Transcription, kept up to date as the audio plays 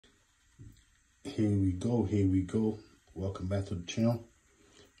Here we go. Welcome back to the channel.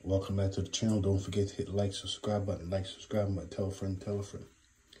 Welcome back to the channel. Don't forget to hit the like, subscribe button, tell a friend, tell a friend.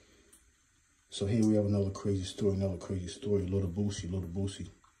 So here we have another crazy story. Little Boosie.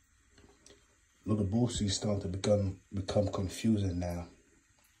 Little Boosie's starting to become confusing now.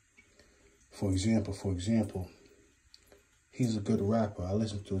 For example, he's a good rapper. I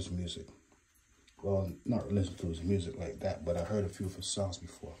listen to his music. Well, not listen to his music like that, but I heard a few of his songs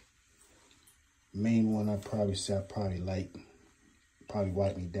before. Main one I'd probably say I probably like, probably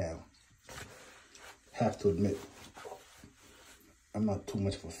Wipe Me Down. Have to admit, I'm not too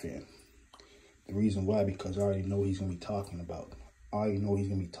much of a fan. The reason why, because I already know what he's going to be talking about.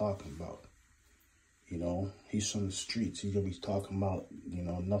 You know, he's from the streets. He's going to be talking about, you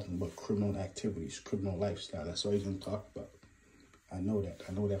know, nothing but criminal activities, criminal lifestyle. That's all he's going to talk about. I know that.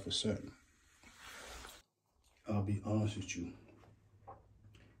 I know that for certain. I'll be honest with you.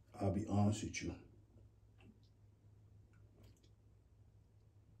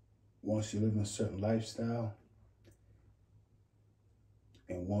 Once you live in a certain lifestyle,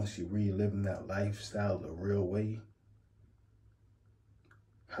 and once you really live in that lifestyle the real way,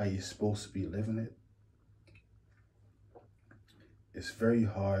 how you're supposed to be living it, it's very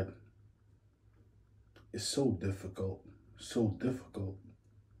hard. It's so difficult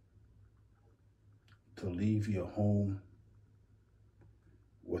to leave your home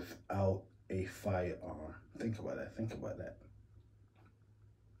without a firearm. Think about that.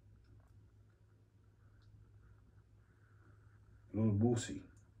 Little Boosie,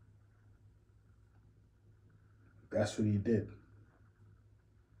 that's what he did.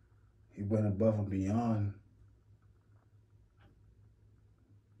 He went above and beyond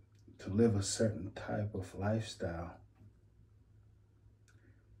to live a certain type of lifestyle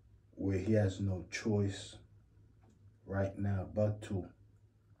where he has no choice right now but to.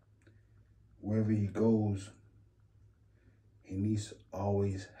 Wherever he goes, he needs to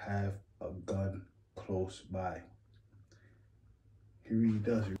always have a gun close by. He really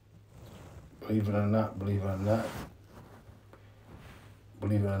does. Believe it or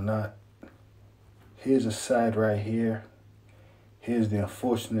not, here's a side right here. Here's the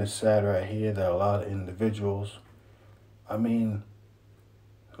unfortunate side right here that a lot of individuals, let me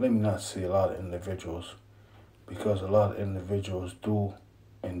not say a lot of individuals, because a lot of individuals do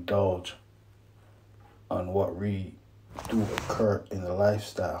indulge on what really do occur in the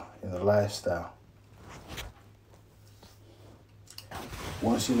lifestyle.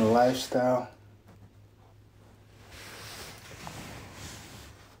 Once you're in the lifestyle,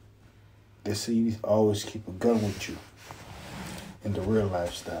 they say you always keep a gun with you in the real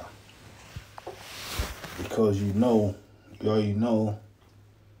lifestyle. Because you already know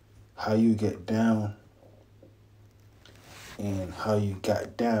how you get down and how you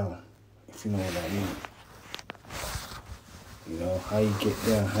got down, if you know what I mean. You know, how you get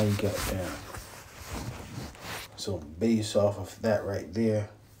down, how you got down. So based off of that right there,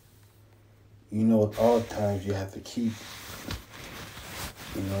 you know at all times you have to keep,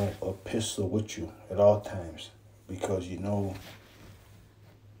 you know, a pistol with you at all times, because you know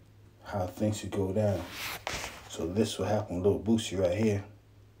how things could go down. So this will happen with Little Boosie right here.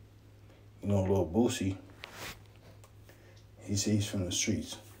 You know, Little Boosie, he's from the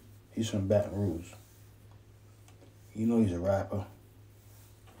streets. He's from Baton Rouge. You know he's a rapper.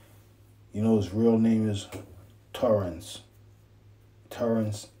 You know his real name is Terrence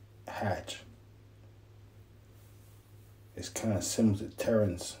Hatch. It's kind of similar to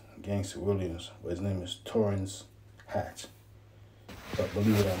Terrence Gangster Williams, but his name is Terrence Hatch. But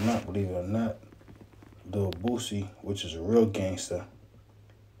believe it or not, Lil Boosie, which is a real gangster,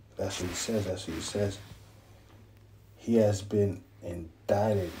 that's what he says. He has been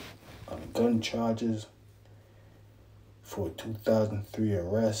indicted on gun charges for a 2003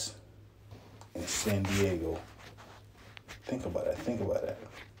 arrest in San Diego. Think about that.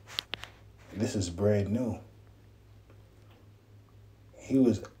 This is brand new. He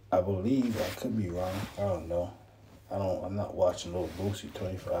was, I believe, I could be wrong, I don't know. I'm not watching Lil Boosie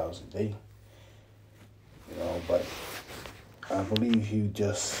 24 hours a day. You know, but I believe he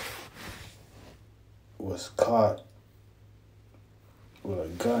just was caught with a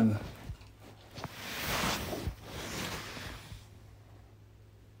gun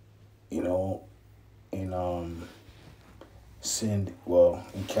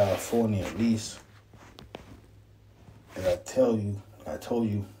in California at least. And I told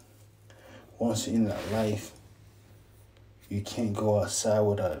you, once you're in that life, you can't go outside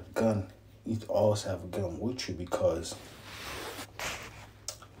without a gun. You need to always have a gun with you, because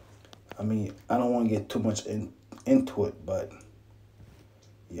I don't want to get too much into it, but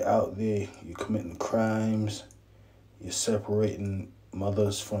You're out there, you're committing crimes, you're separating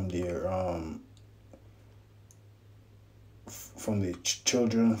mothers from their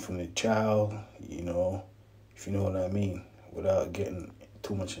children, from their child, you know, if you know what I mean, without getting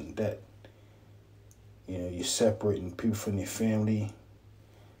too much in debt. You know, you're separating people from your family.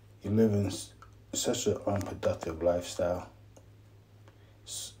 You're living such an unproductive lifestyle.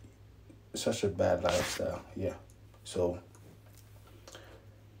 Such a bad lifestyle, yeah. So,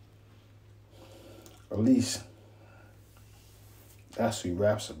 at least that's what he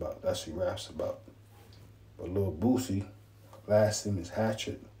raps about. That's what he raps about. But Lil Boosie, last name is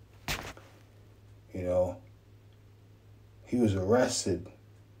Hatchet. You know, he was arrested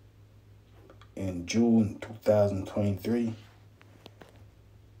in June 2023.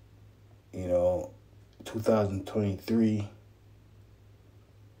 You know, 2023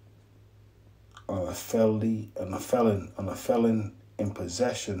 on a felon in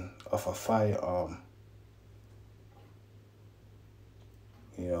possession of a firearm.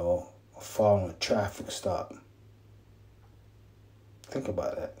 You know, following a traffic stop. Think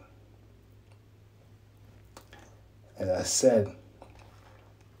about that. As I said,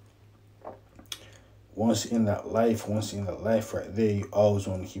 once in that life right there, you always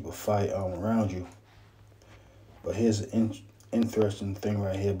want to keep a firearm around you. But here's an interesting thing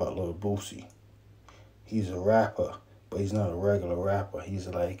right here about Lil Boosie. He's a rapper, but he's not a regular rapper. He's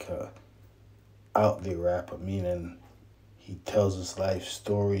like a out there rapper, meaning he tells his life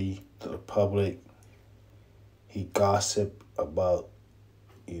story to the public. He gossip about,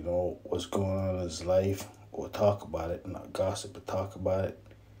 you know, what's going on in his life, or talk about it. Not gossip, but talk about it.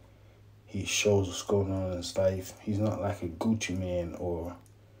 He shows what's going on in his life. He's not like a Gucci Mane or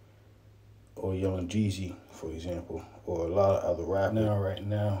Young Jeezy, for example, or a lot of other rappers.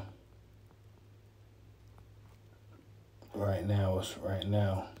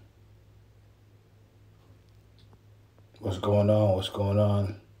 What's going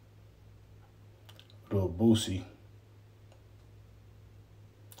on? Lil Boosie.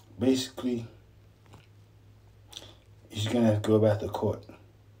 Basically, he's gonna have to go back to court.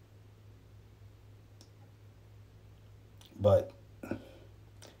 But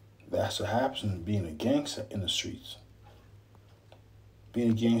that's what happens being a gangster in the streets.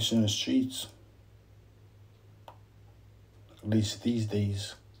 Being a gangster in the streets, at least these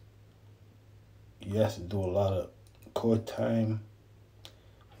days, you have to do a lot of court time,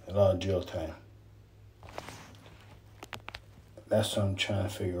 a lot of jail time. That's what I'm trying to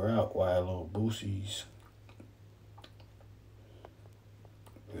figure out, why Lil Boosie's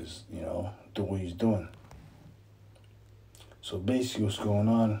is, you know, doing what he's doing. So basically what's going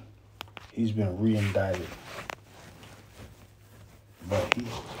on, he's been re-indicted. But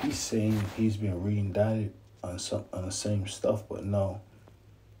he's saying he's been re-indicted on the same stuff, but no,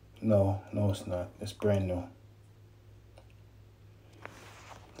 it's not. It's brand new.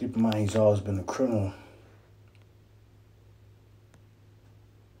 Keep in mind, he's always been a criminal.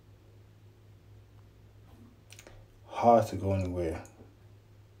 Hard to go anywhere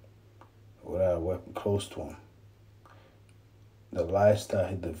without a weapon close to him. The lifestyle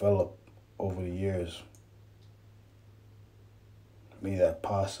he developed over the years made that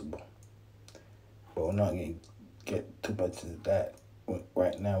possible. But we're not going to get too much into that.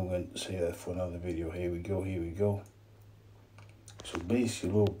 Right now, we're going to say that for another video. Here we go. So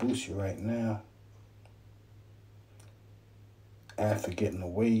basically, Lil Boosie right now, after getting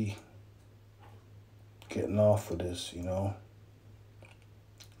off of this, you know,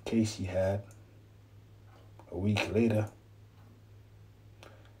 case he had, a week later,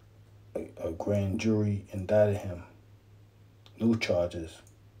 a grand jury indicted him. New charges,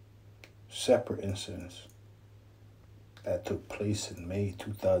 separate incidents that took place in May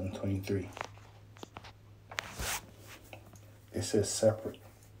 2023. It says separate,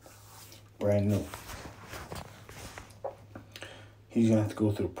 brand new. He's going to have to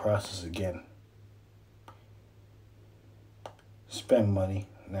go through the process again. Spend money,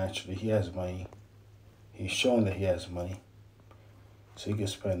 naturally. He has money. He's showing that he has money, so he can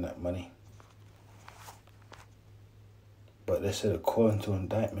spend that money. But they said, according to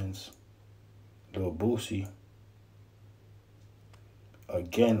indictments, Lil Boosie,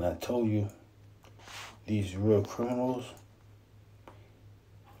 again, I told you, these real criminals,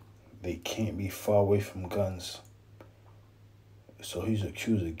 they can't be far away from guns. So he's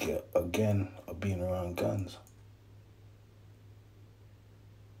accused again of being around guns.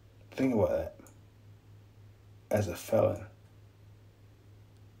 Think about that. As a felon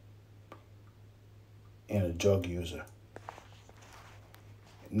and a drug user,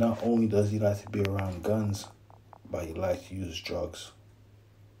 not only does he like to be around guns, but he likes to use drugs.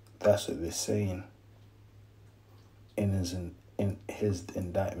 That's what they're saying in his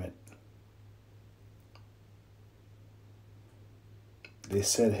indictment. They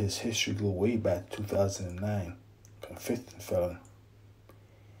said his history go way back to 2009, convicted felon.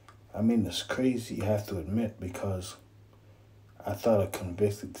 I mean, it's crazy, you have to admit, because I thought a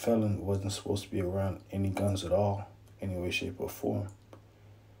convicted felon wasn't supposed to be around any guns at all, any way, shape, or form.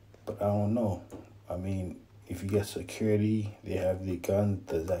 But I don't know. I mean, if you get security, they have the gun,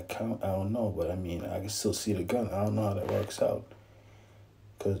 does that count? I don't know, but I mean, I can still see the gun. I don't know how that works out.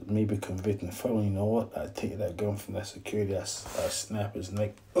 Because maybe convicting felon, you know what? I take that gun from that security, I snap his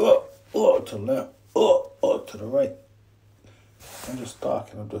neck, to the left, to the right. I'm just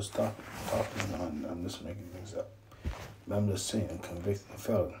talking, I'm just talking, I'm just making things up. But I'm just saying, convicting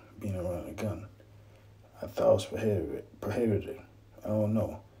felon, being around a gun. I thought it was prohibited. I don't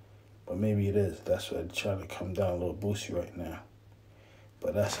know. But maybe it is. That's why they're trying to come down a little boosty right now.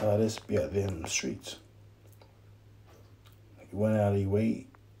 But that's how it is to be out there in the streets. You went out of your way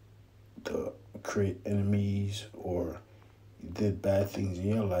to create enemies, or you did bad things in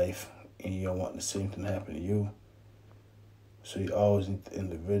your life and you don't want the same thing to happen to you. So you always need the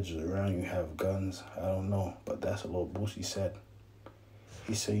individuals around you have guns. I don't know, but that's what Lil Boosie said.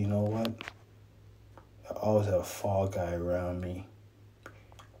 He said, you know what? I always have a fall guy around me.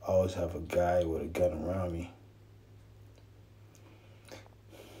 I always have a guy with a gun around me.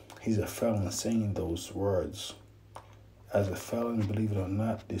 He's a felon saying those words. As a felon, believe it or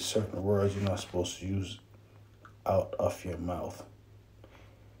not, there's certain words you're not supposed to use out of your mouth,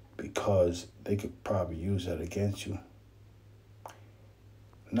 because they could probably use that against you.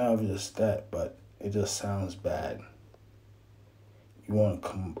 Not just that, but it just sounds bad. You want to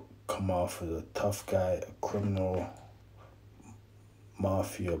come off as a tough guy, a criminal,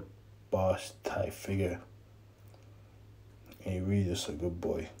 mafia boss type figure, and you're really just a good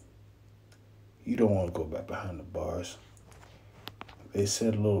boy. You don't want to go back behind the bars. They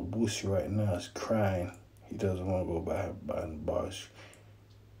said Lil Boosie right now is crying. He doesn't want to go behind the bars.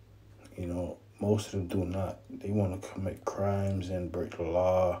 You know, most of them do not. They want to commit crimes and break the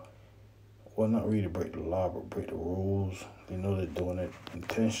law. Well, not really break the law, but break the rules. They know they're doing it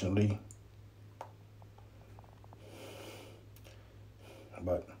intentionally.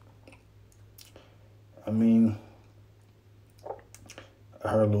 But, I mean, I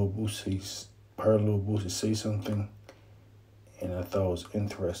heard Lil Boosie say something, and I thought it was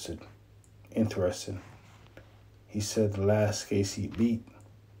interesting. He said the last case he beat,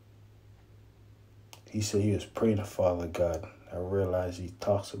 he said he was praying to Father God. I realized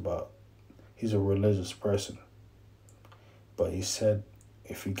he's a religious person. But he said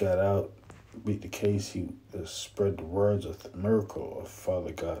if he got out, beat the case, he would spread the words of the miracle of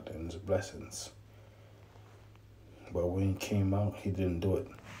Father God and his blessings. But when he came out, he didn't do it.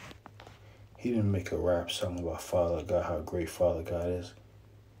 He didn't make a rap song about Father God, how great Father God is.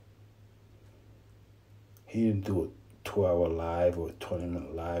 He didn't do a 2-hour live or a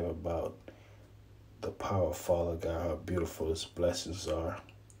 20-minute live about the power of Father God, how beautiful his blessings are.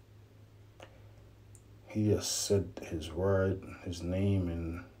 He just said his word, his name,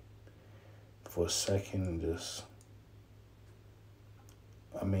 and for a second, I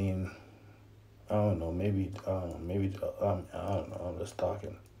don't know, I'm just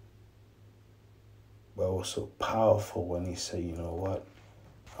talking. But it was so powerful when he said, you know what,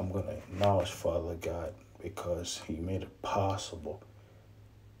 I'm going to acknowledge Father God because he made it possible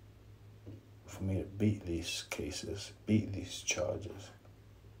for me to beat these cases, beat these charges.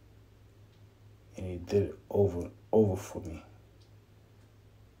 And he did it over and over for me.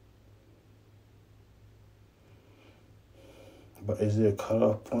 But is there a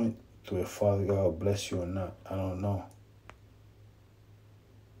cutoff point to where Father God will bless you or not? I don't know.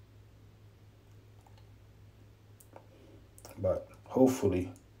 But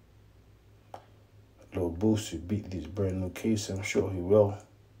hopefully, Lil Boosie beat these brand new cases. I'm sure he will.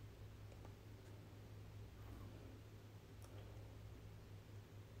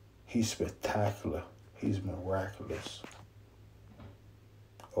 He's spectacular. He's miraculous.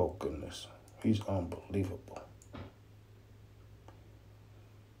 Oh, goodness. He's unbelievable.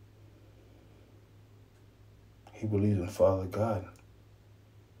 He believes in Father God.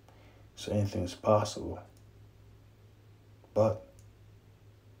 So anything's possible. But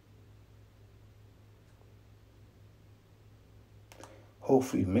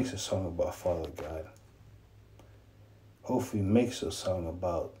hopefully he makes a song about Father God. Hopefully he makes a song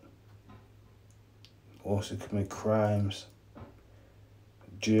about once you commit crimes,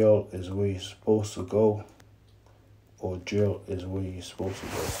 jail is where you're supposed to go, or jail is where you're supposed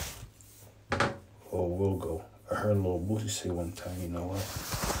to go, or will go. I heard Lil Boosie say one time, you know what?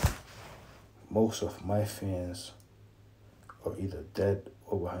 most of my fans are either dead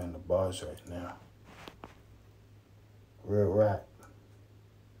or behind the bars right now. Real rap.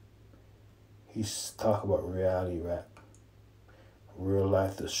 He's talking about reality rap. Real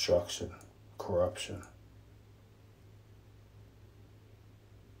life destruction. Corruption.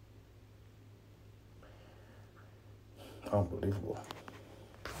 Unbelievable.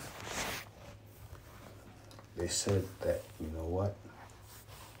 They said that, you know what?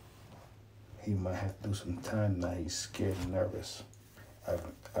 He might have to do some time now. He's scared and nervous.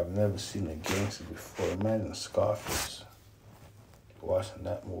 I've never seen a gangster before. Imagine Scarface watching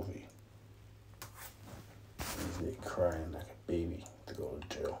that movie. He's there crying like a baby to go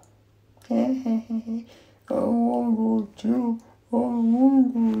to jail. I don't want to go to jail. I don't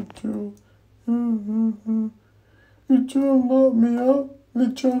want to go to jail. You trying to lock me up? You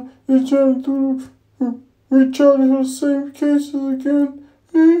trying to do we trying to do the same cases again?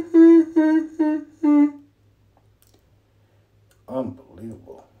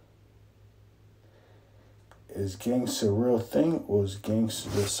 Unbelievable. Is gangster a real thing, or is gangster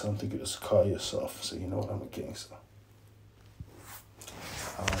just something you just call yourself? So you know what, I'm a gangster.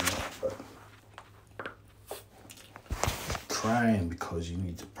 I don't know, but crying because you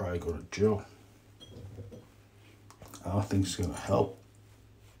need to probably go to jail, I don't think it's gonna help.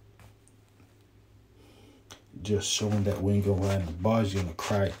 Just showing that we ain't gonna ride in the bars, you're gonna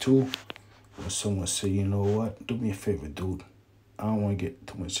cry too. When someone say, you know what, do me a favor, dude. I don't want to get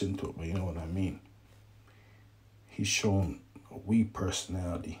too much into it, but you know what I mean. He's showing a weak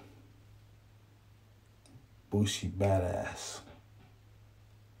personality. Boosie badass.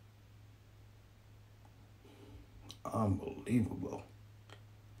 Unbelievable.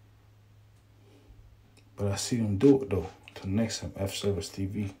 But I see him do it though. Till next time, F Service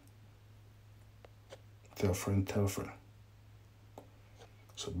TV. Tell a friend, tell a friend.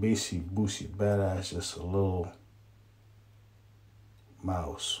 So basically, Boosie badass just a little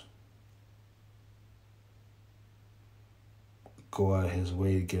mouse. Go out of his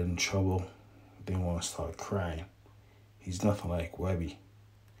way to get in trouble. Then want to start crying. He's nothing like Webby.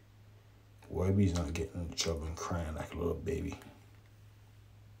 Webby's not getting in trouble and crying like a little baby.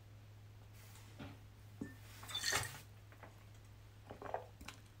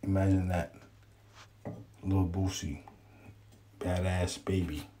 Imagine that. Little Boosie, badass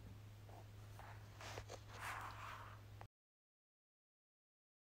baby.